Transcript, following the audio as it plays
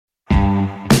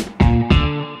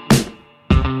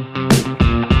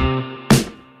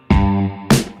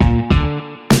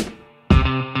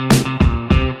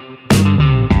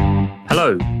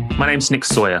name's Nick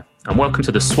Sawyer, and welcome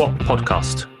to the Swap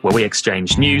podcast, where we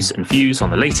exchange news and views on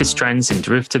the latest trends in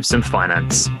derivatives and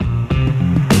finance.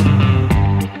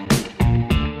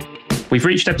 We've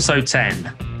reached episode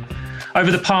 10.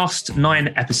 Over the past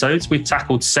 9 episodes, we've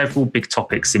tackled several big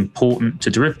topics important to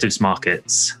derivatives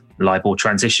markets: LIBOR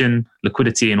transition,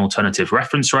 liquidity and alternative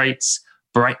reference rates,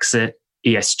 Brexit,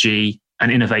 ESG, and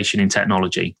innovation in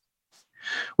technology.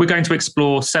 We're going to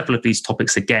explore several of these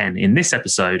topics again in this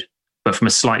episode, but from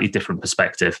a slightly different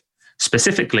perspective.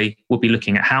 Specifically, we'll be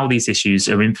looking at how these issues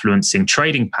are influencing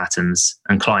trading patterns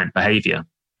and client behaviour.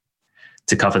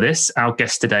 To cover this, our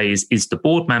guest today is ISDA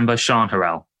board member Sian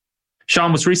Harel.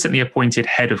 Sian was recently appointed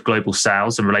Head of Global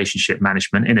Sales and Relationship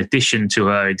Management, in addition to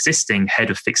her existing Head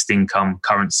of Fixed Income,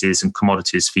 Currencies and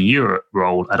Commodities for Europe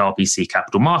role at RBC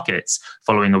Capital Markets,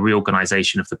 following a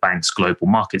reorganisation of the bank's global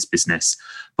markets business.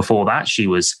 Before that, she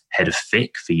was Head of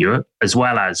FIC for Europe, as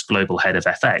well as Global Head of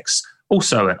FX,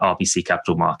 also at RBC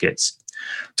Capital Markets.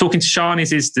 Talking to Sian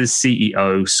is ISDA's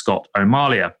CEO, Scott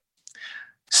Omalia.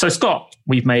 So Scott,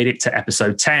 we've made it to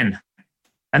episode 10,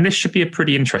 and this should be a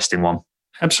pretty interesting one.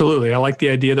 Absolutely. I like the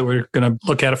idea that we're going to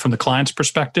look at it from the client's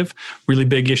perspective. Really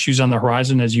big issues on the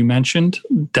horizon, as you mentioned.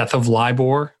 Death of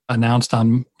LIBOR announced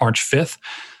on March 5th.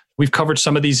 We've covered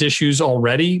some of these issues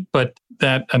already, but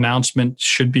that announcement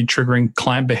should be triggering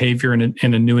client behavior in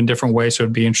a new and different way. So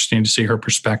it'd be interesting to see her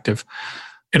perspective.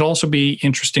 It'd also be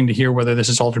interesting to hear whether this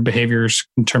has altered behaviors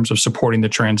in terms of supporting the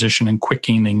transition and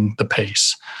quickening the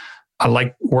pace. I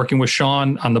like working with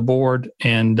Sian on the board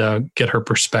and get her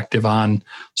perspective on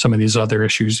some of these other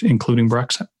issues, including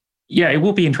Brexit. Yeah, it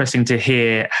will be interesting to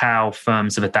hear how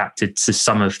firms have adapted to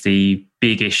some of the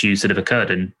big issues that have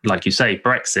occurred. And like you say,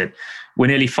 Brexit, we're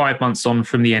nearly 5 months on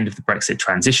from the end of the Brexit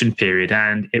transition period,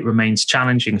 and it remains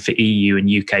challenging for EU and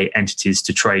UK entities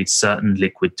to trade certain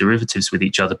liquid derivatives with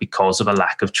each other because of a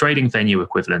lack of trading venue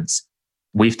equivalence.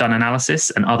 We've done analysis,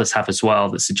 and others have as well,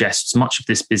 that suggests much of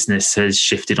this business has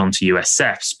shifted onto US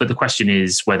CEFs. But the question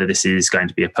is whether this is going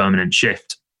to be a permanent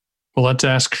shift. Well, let's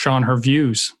ask Sian her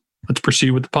views. Let's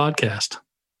proceed with the podcast.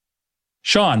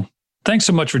 Sian, thanks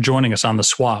so much for joining us on The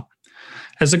Swap.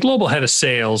 As the global head of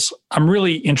sales, I'm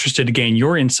really interested to gain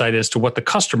your insight as to what the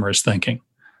customer is thinking.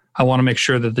 I want to make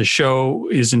sure that the show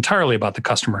is entirely about the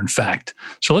customer, in fact.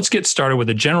 So let's get started with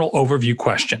a general overview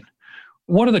question.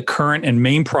 What are the current and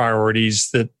main priorities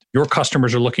that your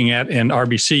customers are looking at and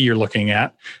RBC you're looking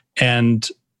at? And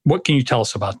what can you tell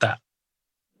us about that?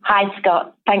 Hi,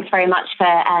 Scott. Thanks very much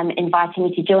for inviting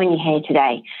me to join you here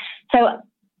today. So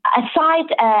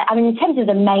in terms of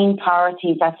the main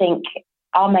priorities, I think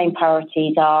our main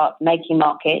priorities are making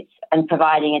markets and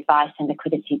providing advice and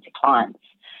liquidity to clients.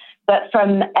 But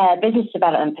from a business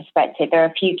development perspective, there are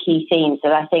a few key themes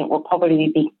that I think will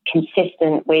probably be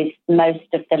consistent with most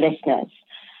of the listeners.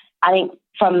 I think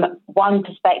from one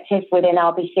perspective within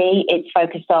RBC, it's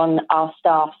focused on our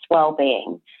staff's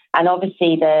well-being. And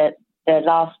obviously the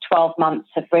last 12 months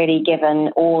have really given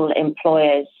all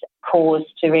employers cause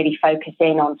to really focus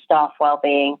in on staff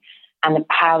well-being and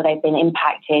how they've been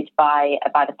impacted by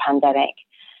the pandemic.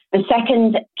 The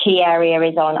second key area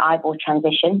is on IBOR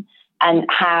transition, and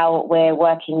how we're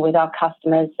working with our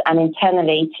customers and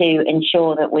internally to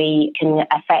ensure that we can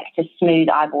effect a smooth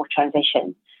IBOR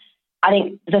transition. I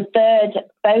think the third,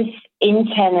 both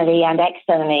internally and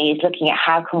externally, is looking at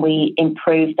how can we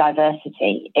improve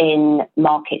diversity in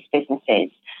markets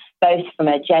businesses, both from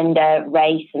a gender,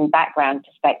 race and background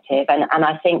perspective. And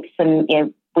I think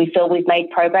we feel we've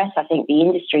made progress. I think the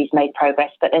industry's made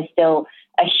progress, but there's still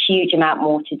a huge amount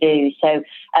more to do. So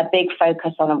a big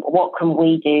focus on what can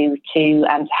we do to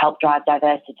help drive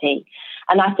diversity.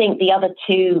 And I think the other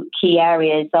two key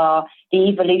areas are the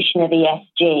evolution of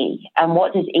ESG, and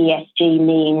what does ESG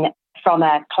mean from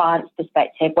a client's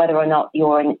perspective, whether or not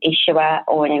you're an issuer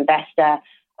or an investor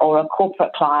or a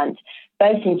corporate client,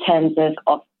 both in terms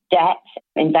of debt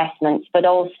investments, but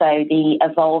also the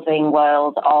evolving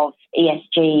world of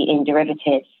ESG in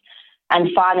derivatives. And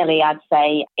finally, I'd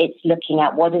say it's looking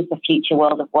at what does the future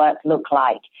world of work look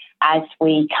like as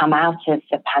we come out of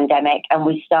the pandemic and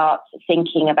we start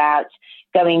thinking about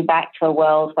going back to a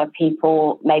world where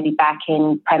people may be back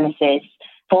in premises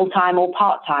full-time or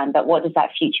part-time, but what does that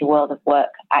future world of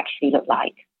work actually look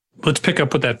like? Let's pick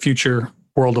up with that future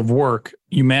world of work.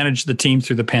 You managed the team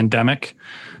through the pandemic.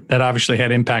 That obviously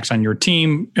had impacts on your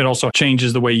team. It also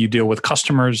changes the way you deal with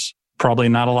customers. Probably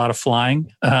not a lot of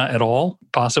flying at all,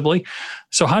 possibly.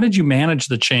 So how did you manage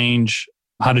the change?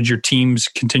 How did your teams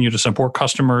continue to support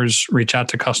customers, reach out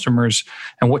to customers,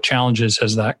 and what challenges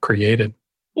has that created?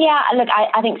 Yeah, look,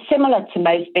 I think similar to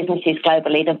most businesses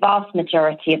globally, the vast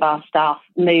majority of our staff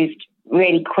moved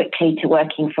really quickly to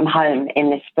working from home in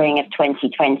the spring of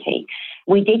 2020.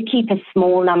 We did keep a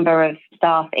small number of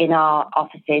staff in our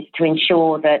offices to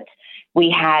ensure that we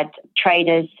had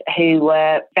traders who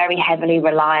were very heavily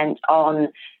reliant on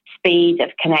speed of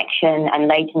connection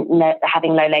and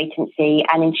having low latency,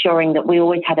 and ensuring that we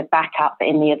always had a backup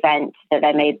in the event that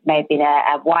there may have been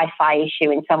a Wi-Fi issue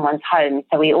in someone's home.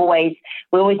 So we always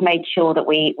made sure that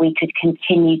we could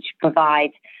continue to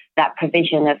provide that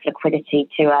provision of liquidity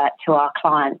to our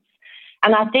clients.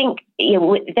 And I think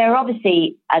there are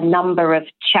obviously a number of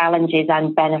challenges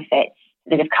and benefits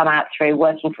that have come out through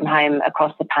working from home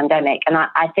across the pandemic. And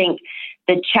I think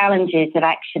the challenges have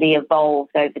actually evolved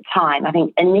over time. I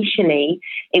think initially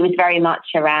it was very much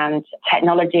around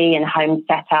technology and home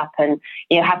setup, and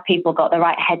have people got the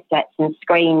right headsets and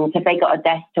screens? Have they got a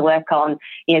desk to work on?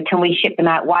 Can we ship them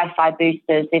out Wi-Fi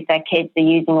boosters if their kids are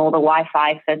using all the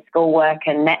Wi-Fi for schoolwork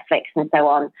and Netflix and so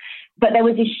on? But there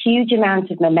was a huge amount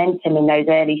of momentum in those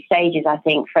early stages, I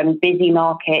think, from busy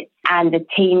markets, and the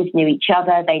teams knew each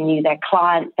other, they knew their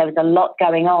clients, there was a lot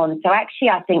going on. So actually,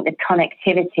 I think the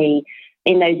connectivity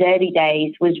in those early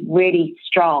days was really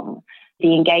strong.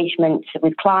 The engagement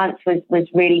with clients was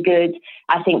really good.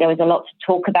 I think there was a lot to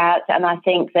talk about, and I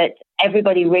think that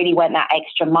everybody really went that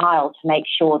extra mile to make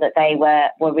sure that they were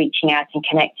reaching out and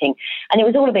connecting. And it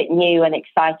was all a bit new and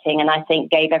exciting, and I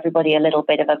think gave everybody a little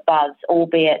bit of a buzz,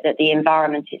 albeit that the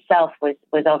environment itself was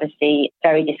obviously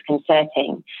very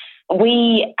disconcerting.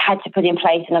 We had to put in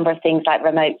place a number of things like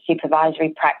remote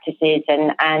supervisory practices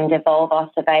and evolve our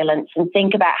surveillance and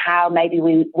think about how maybe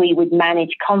we would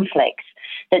manage conflicts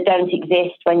that don't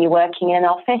exist when you're working in an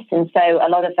office. And so a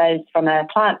lot of those from a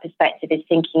client perspective is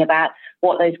thinking about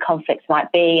what those conflicts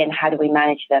might be and how do we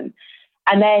manage them.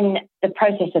 And then the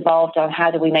process evolved on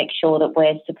how do we make sure that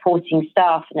we're supporting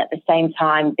staff and at the same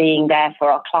time being there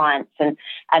for our clients. And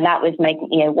that was making,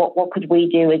 what could we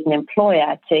do as an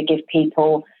employer to give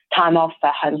people time off for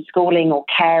homeschooling or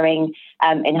caring,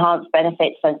 enhanced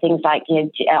benefits and things like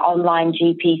online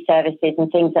GP services and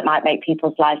things that might make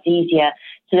people's lives easier,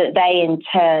 so that they in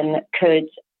turn could,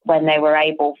 when they were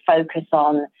able, focus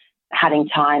on having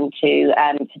time to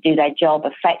do their job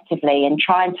effectively and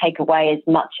try and take away as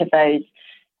much of those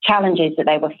challenges that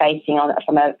they were facing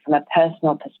from a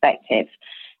personal perspective.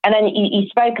 And then you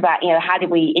spoke about how do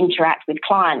we interact with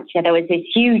clients. There was this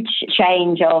huge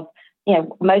change of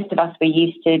most of us were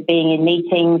used to being in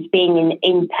meetings, being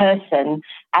in person,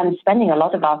 and spending a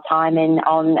lot of our time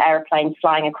on aeroplanes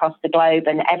flying across the globe,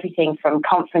 and everything from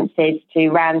conferences to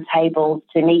round tables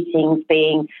to meetings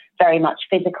being very much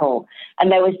physical.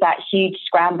 And there was that huge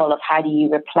scramble of how do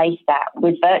you replace that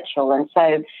with virtual. And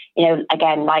so,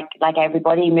 again, like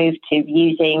everybody moved to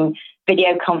using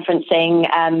video conferencing,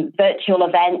 virtual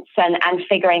events, and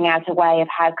figuring out a way of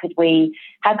how could we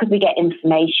get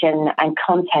information and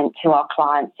content to our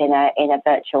clients in a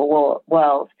virtual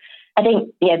world. I think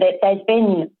there's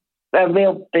been a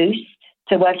real boost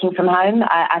to working from home.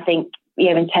 I think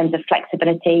in terms of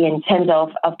flexibility, in terms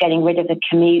of getting rid of the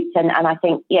commute, and I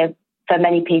think for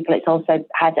many people it's also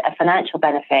had a financial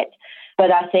benefit. But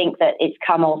I think that it's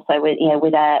come also with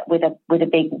a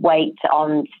big weight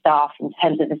on staff in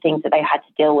terms of the things that they had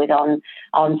to deal with on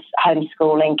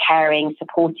homeschooling, caring,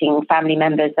 supporting family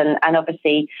members, and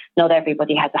obviously not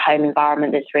everybody has a home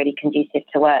environment that's really conducive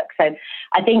to work. So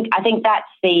I think that's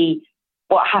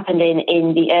what happened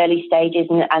in the early stages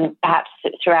and perhaps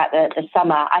throughout the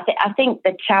summer. I think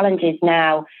the challenges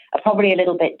now are probably a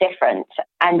little bit different,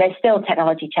 and there's still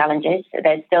technology challenges.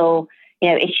 There's still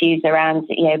issues around,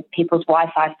 people's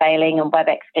Wi-Fi failing and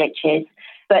WebEx glitches.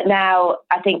 But now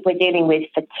I think we're dealing with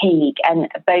fatigue, and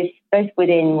both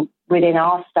within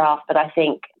our staff, but I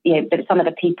think, some of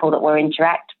the people that we're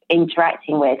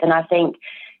interacting with. And I think,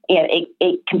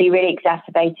 it can be really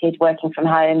exacerbated working from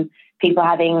home, people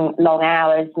having long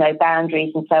hours, no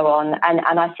boundaries and so on.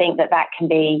 And I think that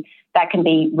can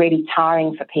be really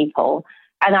tiring for people.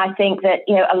 And I think that,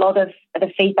 a lot of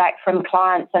the feedback from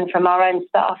clients and from our own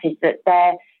staff is that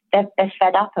they're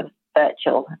fed up of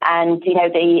virtual. And,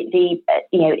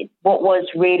 what was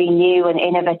really new and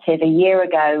innovative a year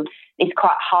ago is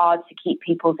quite hard to keep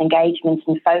people's engagement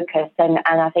and focus. And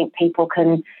I think people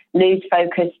can lose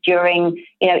focus during,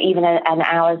 even an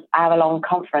hour-long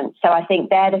conference. So I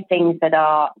think they're the things that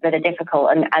are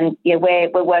difficult. And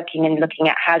we're working and looking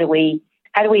at how do we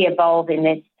evolve in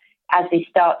this as we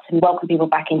start to welcome people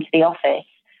back into the office.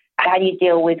 How do you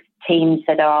deal with teams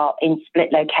that are in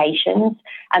split locations?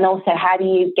 And also, how do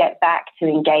you get back to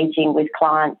engaging with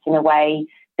clients in a way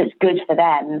that's good for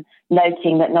them,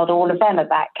 noting that not all of them are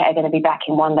going to be back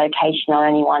in one location on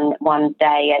any one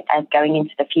day as going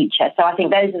into the future. So I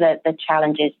think those are the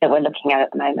challenges that we're looking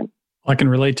at the moment. I can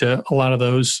relate to a lot of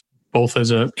those, both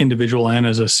as an individual and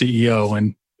as a CEO,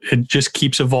 and it just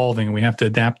keeps evolving. We have to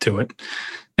adapt to it.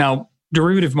 Now,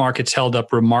 derivative markets held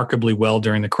up remarkably well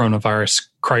during the coronavirus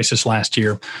crisis last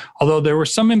year, although there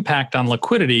was some impact on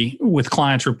liquidity with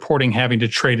clients reporting having to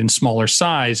trade in smaller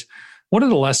size. What are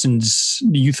the lessons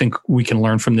do you think we can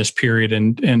learn from this period,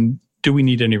 and do we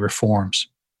need any reforms?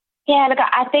 Yeah, look,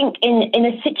 I think in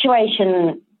a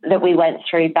situation that we went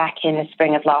through back in the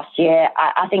spring of last year,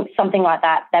 I think something like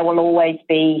that, there will always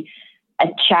be a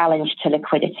challenge to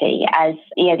liquidity, as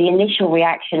the initial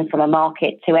reaction from a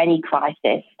market to any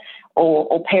crisis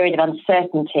or period of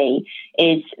uncertainty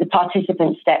is the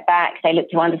participants step back, they look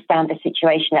to understand the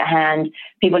situation at hand,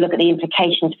 people look at the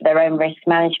implications for their own risk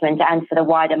management and for the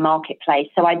wider marketplace.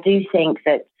 So I do think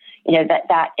that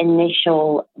that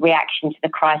initial reaction to the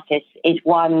crisis is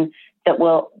one that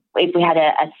will, if we had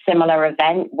a similar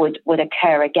event, would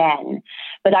occur again.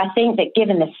 But I think that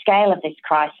given the scale of this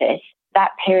crisis,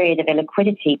 that period of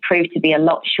illiquidity proved to be a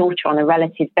lot shorter on a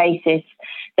relative basis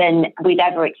than we'd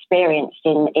ever experienced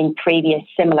in previous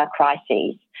similar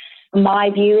crises. My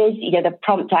view is, the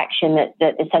prompt action that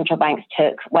the central banks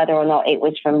took, whether or not it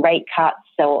was from rate cuts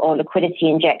or liquidity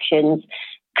injections,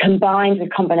 combined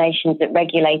with combinations that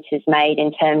regulators made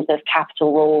in terms of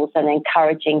capital rules and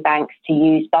encouraging banks to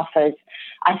use buffers,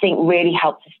 I think really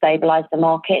helped to stabilise the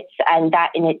markets, and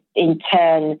that in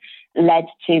turn led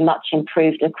to much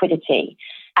improved liquidity.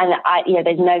 And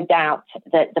there's no doubt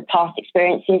that the past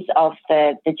experiences of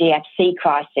the GFC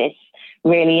crisis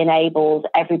really enabled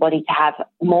everybody to have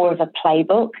more of a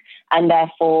playbook and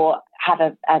therefore have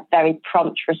a very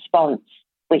prompt response,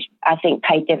 which I think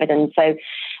paid dividends. So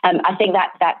I think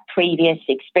that previous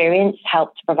experience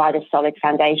helped to provide a solid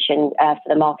foundation for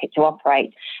the market to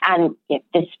operate. And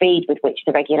the speed with which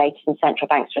the regulators and central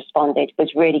banks responded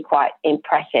was really quite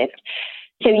impressive.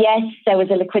 So yes, there was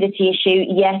a liquidity issue.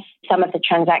 Yes, some of the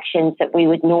transactions that we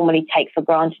would normally take for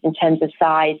granted in terms of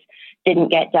size didn't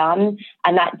get done.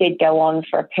 And that did go on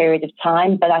for a period of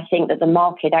time. But I think that the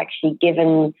market actually,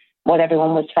 given what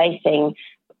everyone was facing,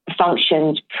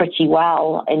 functioned pretty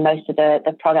well in most of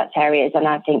the product areas. And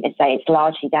I think it's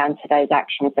largely down to those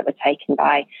actions that were taken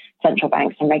by central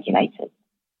banks and regulators.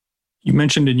 You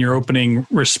mentioned in your opening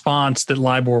response that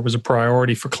LIBOR was a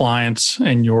priority for clients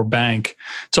and your bank.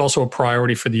 It's also a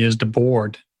priority for the ISDA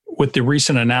board. With the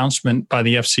recent announcement by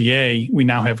the FCA, we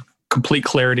now have complete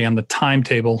clarity on the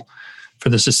timetable for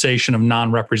the cessation of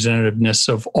non-representativeness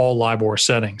of all LIBOR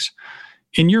settings.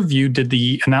 In your view, did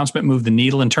the announcement move the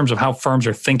needle in terms of how firms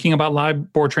are thinking about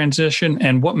LIBOR transition,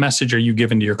 and what message are you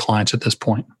giving to your clients at this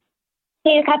point?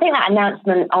 Yeah, look, I think that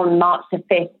announcement on March the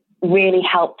 5th really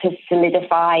helped to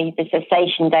solidify the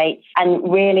cessation dates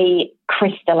and really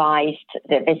crystallized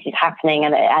that this is happening,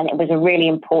 and it was a really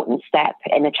important step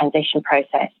in the transition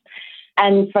process.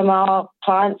 And from our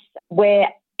clients, we're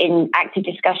in active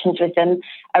discussions with them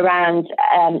around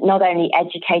not only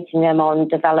educating them on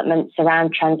developments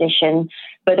around transition,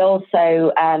 but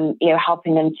also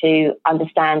helping them to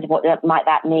understand what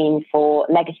that mean for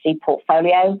legacy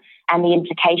portfolio and the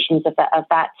implications of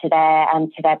that to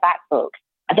their back books.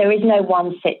 There is no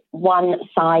one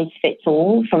size fits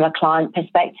all from a client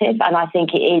perspective, and I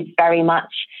think it is very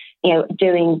much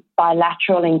doing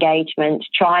bilateral engagement,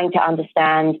 trying to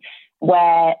understand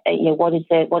where what does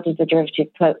the derivative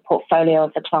portfolio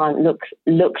of the client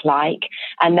look like,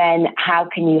 and then how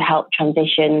can you help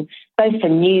transition both for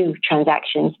new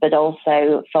transactions but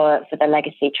also for the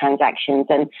legacy transactions.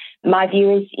 And my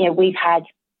view is we've had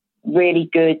really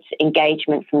good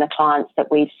engagement from the clients that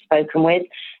we've spoken with,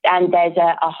 and there's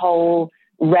a whole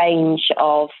range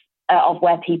of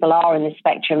where people are in the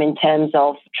spectrum in terms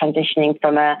of transitioning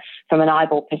from an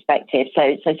IBOR perspective.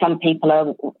 So some people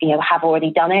are have already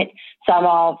done it, some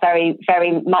are very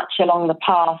very much along the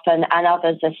path, and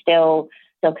others are still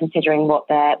considering what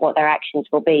their actions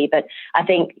will be. But I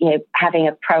think having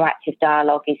a proactive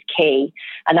dialogue is key,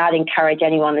 and I'd encourage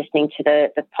anyone listening to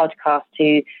the podcast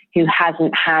who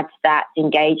hasn't had that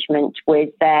engagement with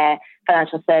their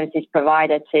financial services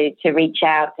provider to reach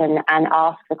out and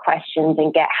ask the questions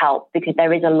and get help, because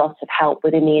there is a lot of help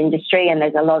within the industry and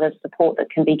there's a lot of support that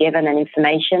can be given and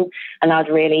information, and I'd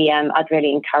really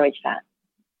encourage that.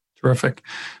 Terrific.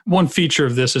 One feature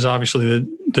of this is obviously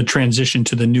the transition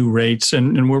to the new rates,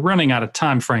 and we're running out of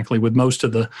time, frankly, with most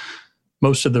of the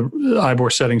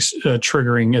IBOR settings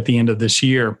triggering at the end of this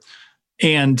year.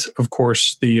 And of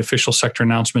course, the official sector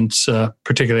announcements,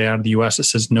 particularly out of the US, that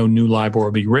says no new LIBOR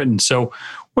will be written. So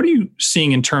what are you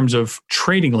seeing in terms of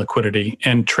trading liquidity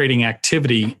and trading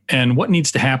activity, and what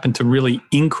needs to happen to really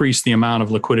increase the amount of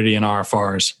liquidity in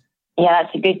RFRs? Yeah,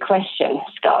 that's a good question,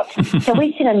 Scott. So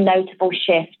we've seen a notable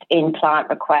shift in client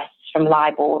requests from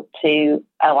LIBOR to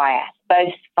OIS,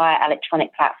 both via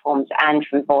electronic platforms and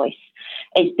from voice.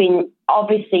 It's been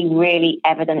obviously really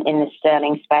evident in the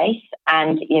sterling space,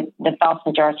 and the vast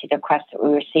majority of the requests that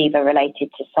we receive are related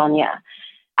to SONIA.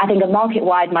 I think a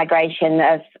market-wide migration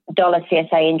of dollar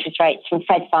CSA interest rates from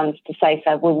Fed funds to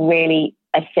SOFR will really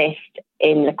assist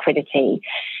in liquidity.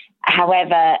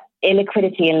 However,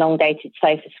 illiquidity in long-dated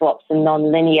SOFR swaps and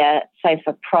non-linear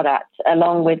SOFR products,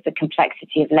 along with the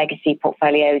complexity of legacy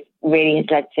portfolios, really has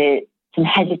led to some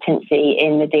hesitancy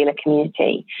in the dealer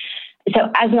community.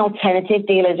 So as an alternative,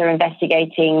 dealers are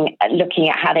investigating, looking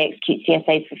at how they execute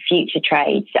CSAs for future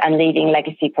trades and leaving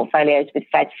legacy portfolios with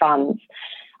Fed funds.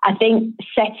 I think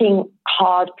setting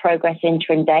hard progress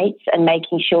interim dates and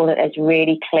making sure that there's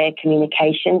really clear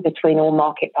communication between all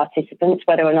market participants,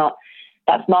 whether or not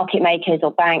that's market makers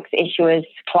or banks, issuers,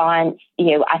 clients,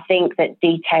 I think that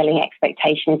detailing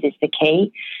expectations is the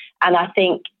key. And I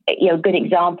think, a good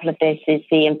example of this is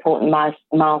the important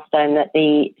milestone that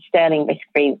the Sterling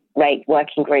Risk-Free Rate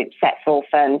Working Group set for all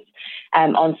firms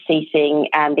on ceasing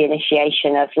the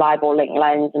initiation of LIBOR-linked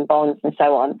loans and bonds and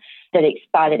so on that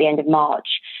expired at the end of March.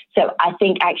 So I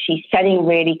think actually setting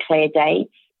really clear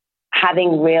dates,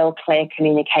 having real clear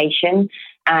communication,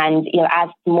 and as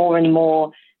more and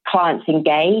more clients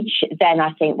engage, then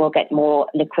I think we'll get more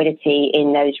liquidity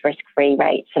in those risk-free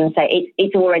rates. And so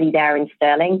it's already there in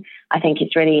sterling. I think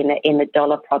it's really in the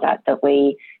dollar product that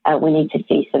we need to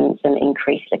see some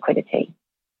increased liquidity.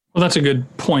 Well, that's a good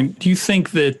point. Do you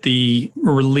think that the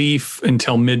relief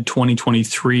until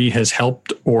mid-2023 has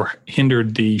helped or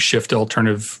hindered the shift to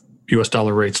alternative U.S.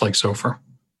 dollar rates like SOFR?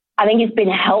 I think it's been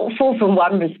helpful from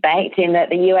one respect in that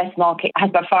the US market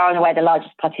has by far and away the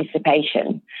largest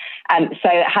participation. So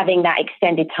having that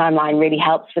extended timeline really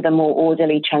helps with a more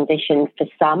orderly transition for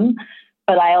some.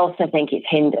 But I also think it's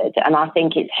hindered. And I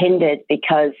think it's hindered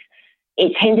because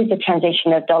it's hindered the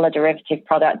transition of dollar derivative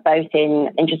product, both in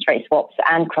interest rate swaps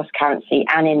and cross-currency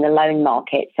and in the loan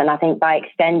markets. And I think by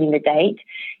extending the date,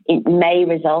 it may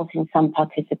result in some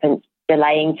participants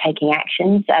delaying taking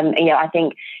actions. I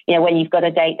think, when you've got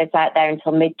a date that's out there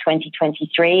until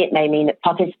mid-2023, it may mean that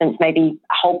participants maybe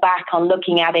hold back on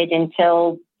looking at it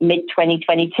until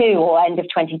mid-2022 or end of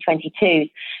 2022.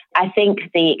 I think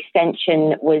the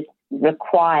extension was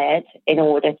required in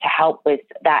order to help with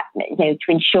that, to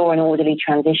ensure an orderly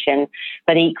transition.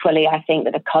 But equally, I think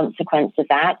that the consequence of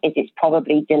that is it's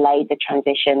probably delayed the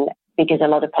transition because a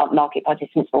lot of market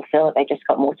participants will feel that they just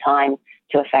got more time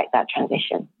to affect that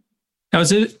transition. Now,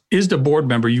 as ISDA board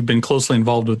member, you've been closely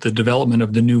involved with the development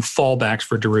of the new fallbacks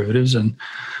for derivatives, and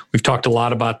we've talked a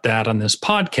lot about that on this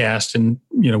podcast. And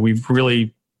we've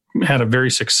really had a very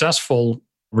successful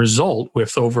result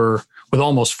with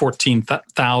almost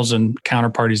 14,000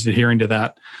 counterparties adhering to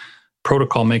that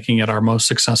protocol, making it our most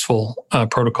successful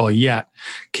protocol yet.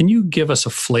 Can you give us a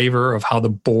flavor of how the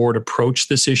board approached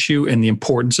this issue and the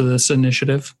importance of this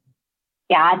initiative?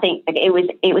 Yeah, I think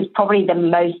it was probably the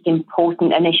most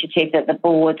important initiative that the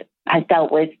board has dealt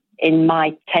with in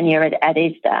my tenure at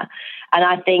ISDA. And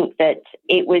I think that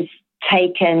it was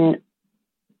taken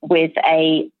with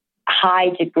a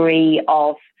high degree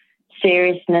of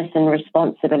seriousness and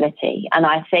responsibility. And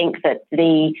I think that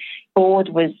the board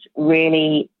was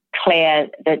really clear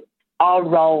that our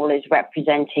role is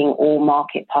representing all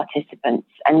market participants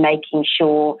and making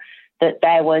sure that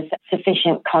there was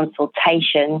sufficient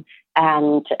consultation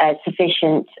and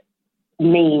sufficient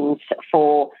means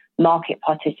for market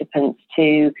participants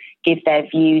to give their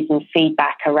views and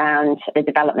feedback around the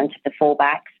development of the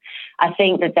fallbacks. I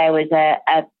think that there was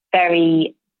a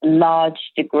very large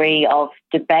degree of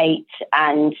debate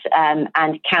and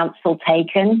counsel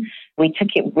taken. We took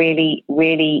it really,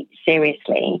 really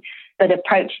seriously, but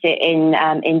approached it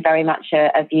in very much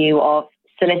a view of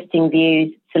soliciting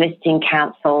views, soliciting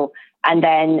counsel, and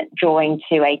then drawing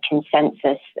to a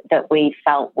consensus that we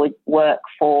felt would work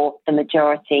for the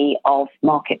majority of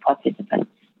market participants.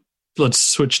 Let's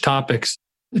switch topics.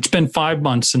 It's been 5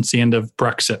 months since the end of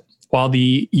Brexit. While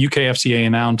the UK FCA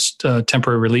announced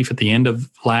temporary relief at the end of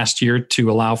last year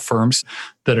to allow firms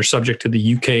that are subject to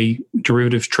the UK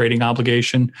derivatives trading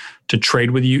obligation to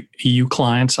trade with EU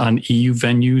clients on EU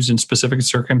venues in specific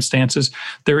circumstances,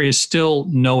 there is still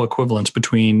no equivalence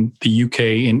between the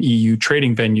UK and EU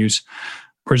trading venues,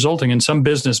 resulting in some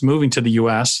business moving to the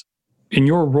US. In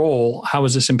your role, how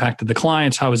has this impacted the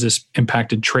clients? How has this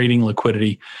impacted trading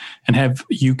liquidity? And have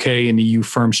UK and EU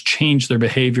firms changed their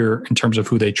behavior in terms of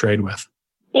who they trade with?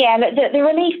 Yeah, the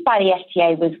relief by the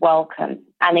FCA was welcome.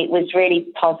 And it was really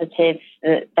positive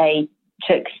that they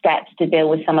took steps to deal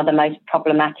with some of the most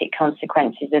problematic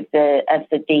consequences of the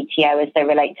DTO as they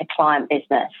relate to client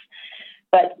business.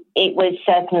 But it was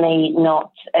certainly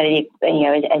not,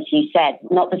 as you said,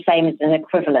 not the same as an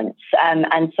equivalence.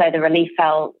 And so the relief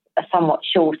fell somewhat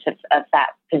short of that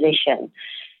position.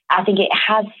 I think it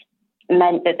has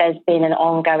meant that there's been an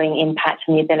ongoing impact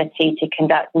on the ability to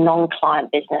conduct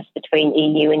non-client business between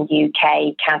EU and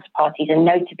UK counterparties, and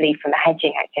notably from a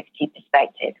hedging activity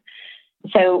perspective.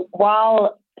 So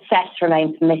while CEFs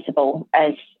remain permissible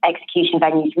as execution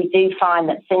venues, we do find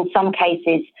that in some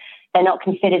cases they're not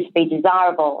considered to be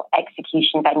desirable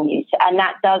execution venues. And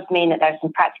that does mean that there are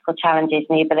some practical challenges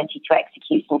in the ability to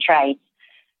execute some trades.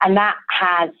 And that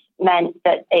has meant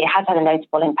that it has had a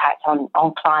notable impact on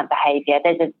client behaviour.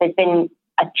 There's been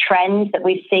a trend that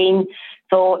we've seen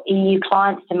for EU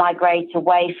clients to migrate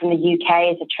away from the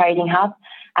UK as a trading hub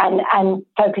and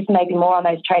focus maybe more on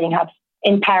those trading hubs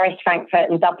in Paris, Frankfurt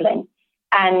and Dublin.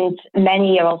 And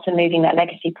many are also moving their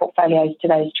legacy portfolios to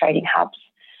those trading hubs.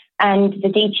 And the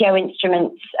DTO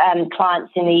instruments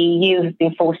clients in the EU have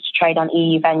been forced to trade on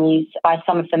EU venues by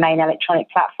some of the main electronic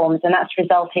platforms. And that's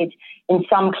resulted in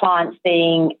some clients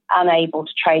being unable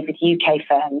to trade with UK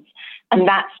firms. And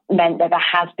that's meant that there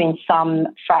has been some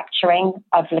fracturing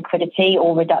of liquidity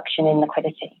or reduction in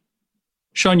liquidity.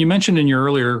 Sean, you mentioned in your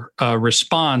earlier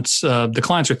response, the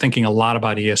clients are thinking a lot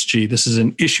about ESG. This is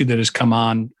an issue that has come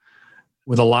on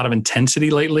with a lot of intensity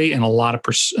lately and a lot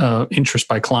of interest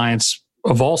by clients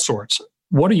of all sorts.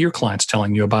 What are your clients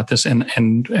telling you about this, and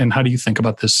how do you think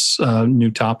about this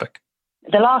new topic?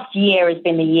 The last year has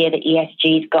been the year that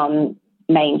ESG has gone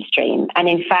mainstream. And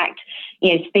in fact,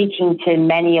 speaking to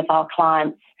many of our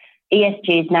clients,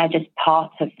 ESG is now just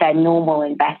part of their normal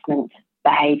investment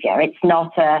behavior. It's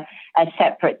not a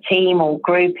separate team or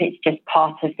group. It's just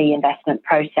part of the investment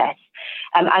process.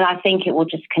 And I think it will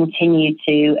just continue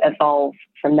to evolve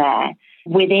from there.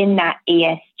 Within that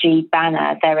ESG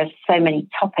banner, there are so many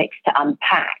topics to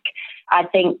unpack. I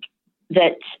think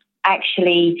that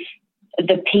actually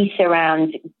the piece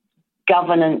around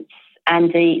governance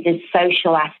and the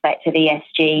social aspect of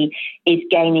ESG is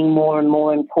gaining more and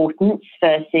more importance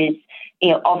versus,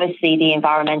 obviously the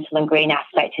environmental and green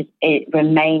aspect it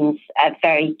remains a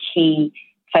very key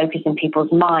focus in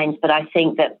people's minds. But I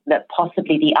think that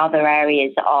possibly the other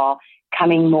areas are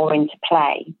coming more into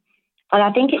play. And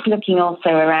I think it's looking also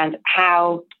around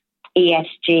how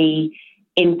ESG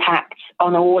impacts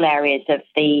on all areas of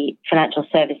the financial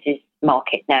services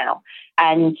market now.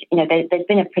 And, there's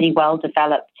been a pretty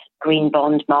well-developed green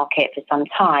bond market for some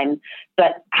time,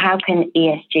 but how can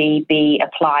ESG be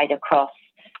applied across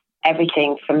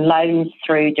everything from loans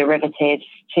through derivatives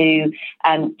to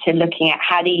looking at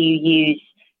how do you use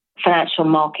financial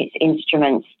markets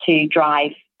instruments to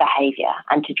drive behavior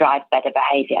and to drive better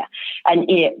behavior. And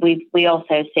we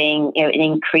also seeing an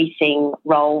increasing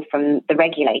role from the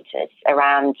regulators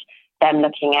around them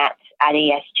looking at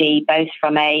ESG, both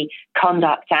from a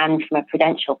conduct and from a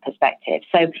prudential perspective.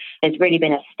 So there's really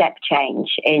been a step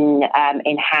change in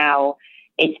how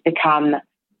it's become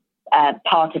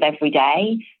part of every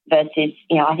day versus,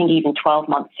 I think even 12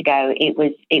 months ago, it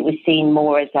was seen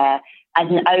more as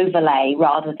an overlay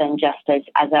rather than just as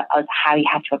how you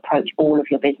have to approach all of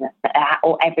your business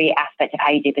or every aspect of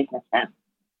how you do business now.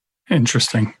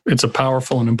 Interesting. It's a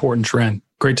powerful and important trend.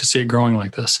 Great to see it growing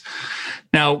like this.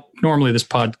 Now, normally this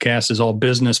podcast is all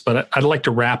business, but I'd like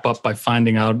to wrap up by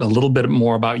finding out a little bit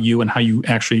more about you and how you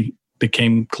actually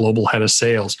became global head of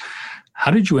sales.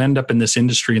 How did you end up in this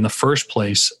industry in the first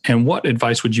place? And what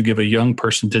advice would you give a young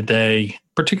person today,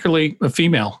 particularly a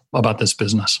female, about this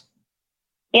business?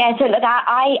 Yeah, so look,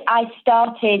 I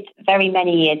started very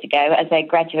many years ago as a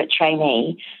graduate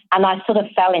trainee, and I sort of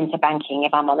fell into banking,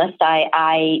 if I'm honest.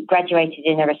 I graduated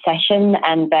in a recession,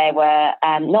 and there were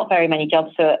not very many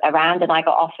jobs around, and I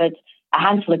got offered a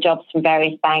handful of jobs from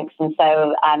various banks, and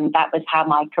so that was how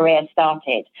my career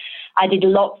started. I did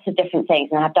lots of different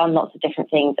things, and I've done lots of different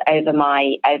things over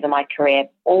my career,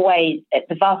 always,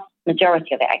 the vast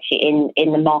majority of it actually,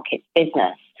 in the markets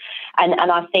business.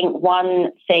 And I think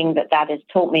one thing that has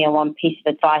taught me, and one piece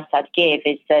of advice I'd give,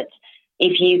 is that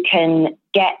if you can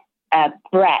get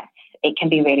breadth, it can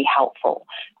be really helpful,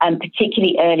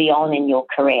 particularly early on in your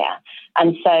career.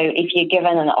 And so if you're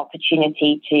given an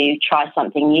opportunity to try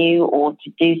something new or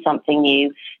to do something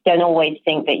new, don't always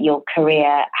think that your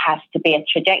career has to be a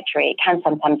trajectory. It can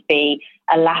sometimes be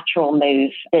a lateral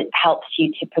move that helps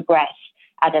you to progress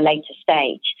at a later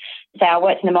stage. So I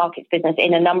worked in the markets business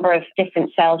in a number of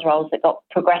different sales roles that got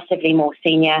progressively more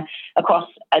senior across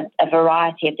a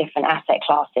variety of different asset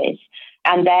classes.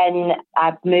 And then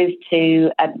I've moved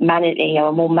to a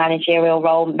more managerial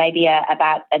role, maybe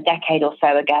about a decade or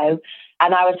so ago.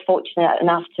 And I was fortunate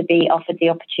enough to be offered the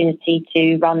opportunity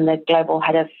to run the global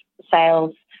head of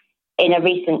sales in a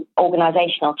recent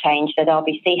organizational change that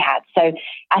RBC had. So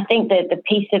I think that the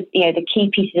key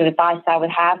pieces of advice I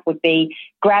would have would be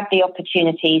grab the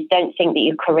opportunities. Don't think that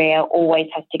your career always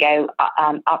has to go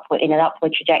upward in an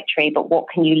upward trajectory, but what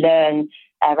can you learn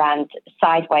around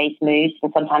sideways moves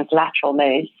and sometimes lateral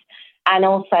moves? And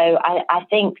also, I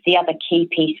think the other key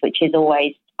piece, which is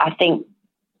always, I think,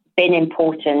 been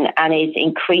important and is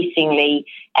increasingly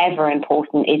ever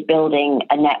important, is building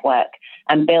a network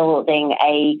and building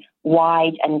a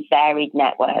wide and varied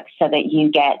network so that you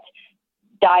get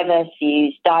diverse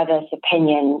views, diverse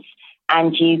opinions,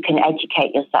 and you can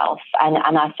educate yourself.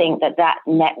 And I think that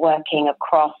networking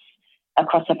across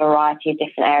a variety of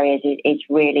different areas is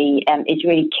really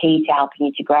key to helping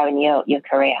you to grow in your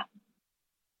career.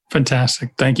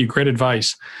 Fantastic. Thank you. Great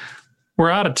advice. We're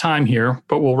out of time here,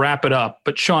 but we'll wrap it up.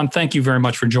 But Sean, thank you very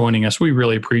much for joining us. We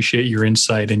really appreciate your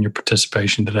insight and your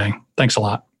participation today. Thanks a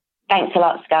lot. Thanks a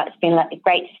lot, Scott. It's been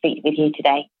great to speak with you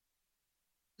today.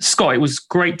 Scott, it was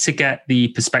great to get the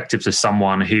perspectives of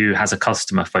someone who has a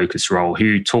customer-focused role,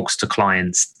 who talks to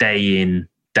clients day in,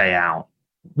 day out.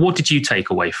 What did you take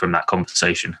away from that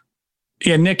conversation?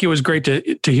 Yeah, Nick, it was great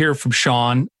to hear from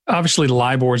Sean. Obviously,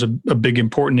 LIBOR is a big,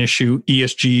 important issue.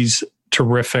 ESG's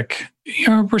terrific.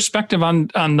 Your perspective on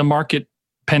the market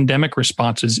pandemic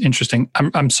response is interesting.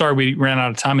 I'm sorry we ran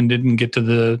out of time and didn't get to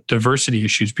the diversity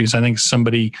issues, because I think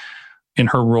somebody in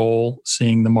her role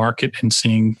seeing the market and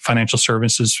seeing financial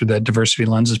services through that diversity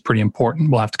lens is pretty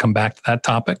important. We'll have to come back to that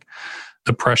topic.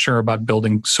 The pressure about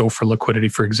building SOFR liquidity,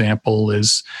 for example,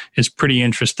 is pretty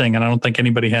interesting. And I don't think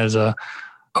anybody has a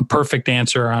perfect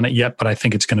answer on it yet, but I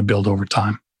think it's going to build over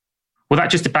time. Well, that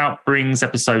just about brings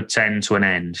episode 10 to an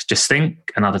end. Just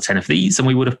think, another 10 of these, and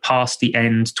we would have passed the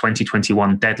end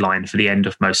 2021 deadline for the end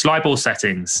of most LIBOR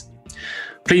settings.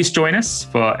 Please join us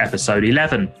for episode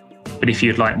 11. But if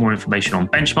you'd like more information on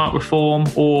benchmark reform,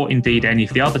 or indeed any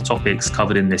of the other topics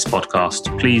covered in this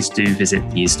podcast, please do visit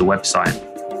the ISDA website.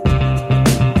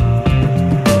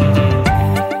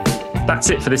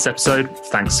 That's it for this episode.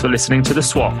 Thanks for listening to The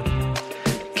Swap.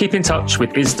 Keep in touch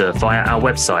with ISDA via our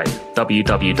website,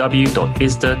 www.isda.org,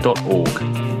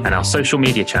 and our social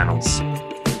media channels.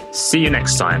 See you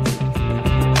next time.